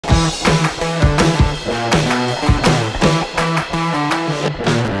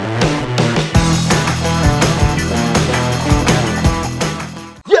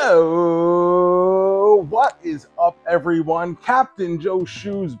everyone? Captain Joe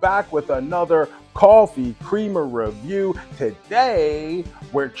Shoes back with another coffee creamer review. Today,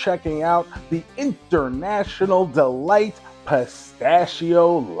 we're checking out the International Delight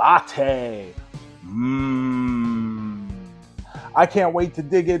Pistachio Latte. I can't wait to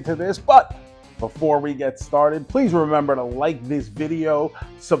dig into this, but before we get started, please remember to like this video,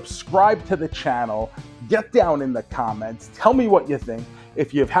 subscribe to the channel, get down in the comments, tell me what you think.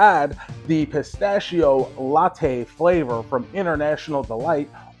 If you've had the pistachio latte flavor from International Delight,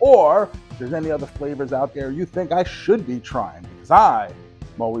 or if there's any other flavors out there you think I should be trying, because I'm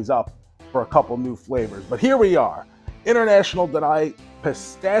always up for a couple new flavors. But here we are, International Delight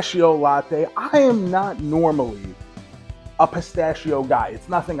Pistachio Latte. I am not normally a pistachio guy. It's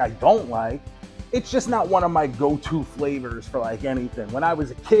nothing I don't like. It's just not one of my go-to flavors for like anything. When I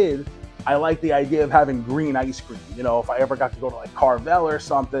was a kid, I liked the idea of having green ice cream. You know, if I ever got to go to like Carvel or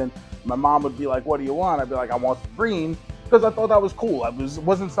something, my mom would be like, "What do you want?" I'd be like, "I want the green," because I thought that was cool. It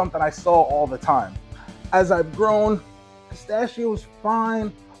wasn't something I saw all the time. As I've grown, pistachio is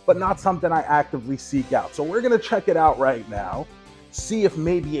fine, but not something I actively seek out. So we're gonna check it out right now, see if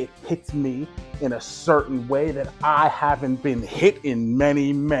maybe it hits me in a certain way that I haven't been hit in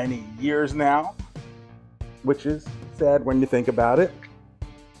many, many years now, which is sad when you think about it.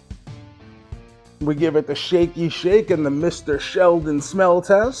 We give it the shaky shake and the Mr. Sheldon smell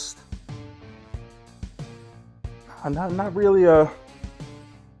test. Not really a...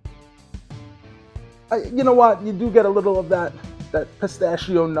 you know what? You do get a little of that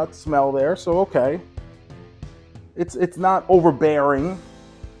pistachio nut smell there, so okay. It's not overbearing,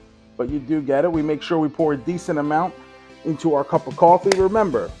 but you do get it. We make sure we pour a decent amount into our cup of coffee.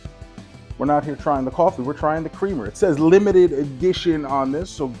 Remember, we're not here trying the coffee, we're trying the creamer. It says limited edition on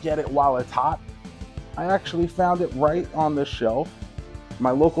this, so get it while it's hot. I actually found it right on the shelf,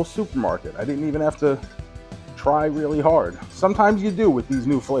 my local supermarket. I didn't even have to try really hard. Sometimes you do with these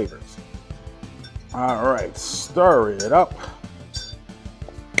new flavors. All right, stir it up.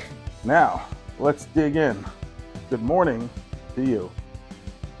 Now, let's dig in. Good morning to you.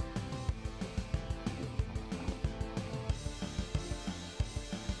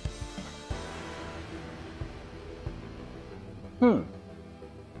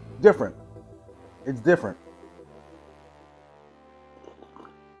 Different. It's different.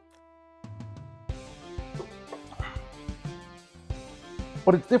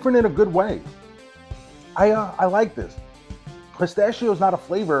 But it's different in a good way. I like this. Pistachio is not a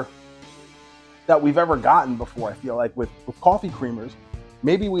flavor that we've ever gotten before, I feel like, with coffee creamers.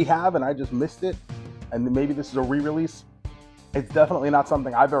 Maybe we have and I just missed it, and maybe this is a re-release. It's definitely not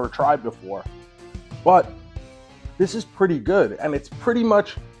something I've ever tried before. But this is pretty good, and it's pretty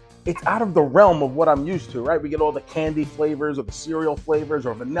much, it's out of the realm of what I'm used to, right? We get all the candy flavors or the cereal flavors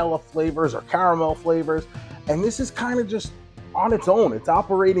or vanilla flavors or caramel flavors. And this is kind of just on its own. It's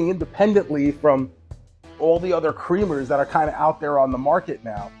operating independently from all the other creamers that are kind of out there on the market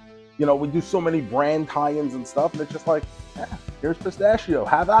now. You know, we do so many brand tie-ins and stuff, and it's just like, here's pistachio,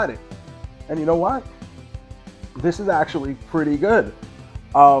 have at it. And you know what? This is actually pretty good.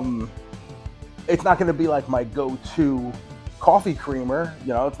 It's not gonna be like my go-to coffee creamer,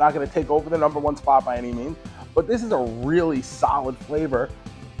 you know, it's not going to take over the #1 spot by any means, but this is a really solid flavor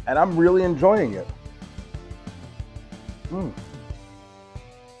and I'm really enjoying it.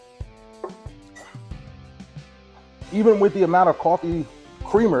 Even with the amount of coffee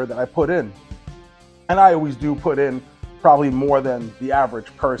creamer that I put in, and I always do put in probably more than the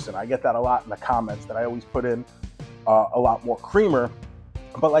average person. I get that a lot in the comments, that I always put in a lot more creamer.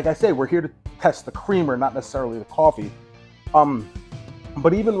 But like I say, we're here to test the creamer, not necessarily the coffee.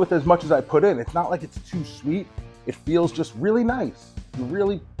 But even with as much as I put in, it's not like it's too sweet. It feels just really nice.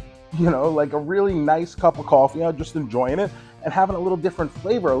 Really, you know, like a really nice cup of coffee. I'm just enjoying it and having a little different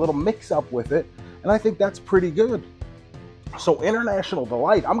flavor, a little mix up with it. And I think that's pretty good. So International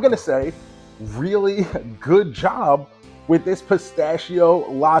Delight, I'm gonna say, really good job with this pistachio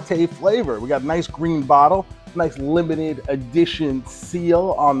latte flavor. We got a nice green bottle, nice limited edition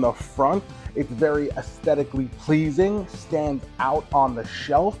seal on the front. It's very aesthetically pleasing, stands out on the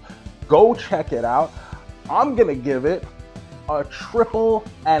shelf. Go check it out. I'm gonna give it a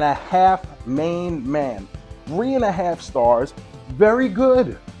 3.5 main man. 3.5 stars. Very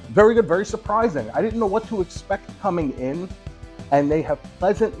good, very surprising. I didn't know what to expect coming in, and they have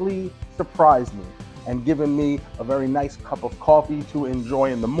pleasantly surprised me and given me a very nice cup of coffee to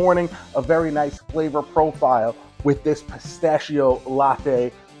enjoy in the morning, a very nice flavor profile with this pistachio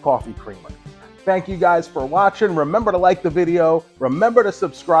latte coffee creamer. Thank you guys for watching. Remember to like the video. Remember to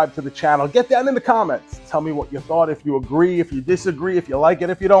subscribe to the channel. Get down in the comments. Tell me what you thought, if you agree, if you disagree, if you like it,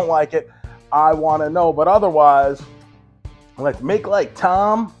 if you don't like it. I want to know. But otherwise, Let's make like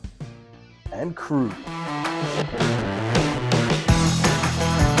Tom and cruise.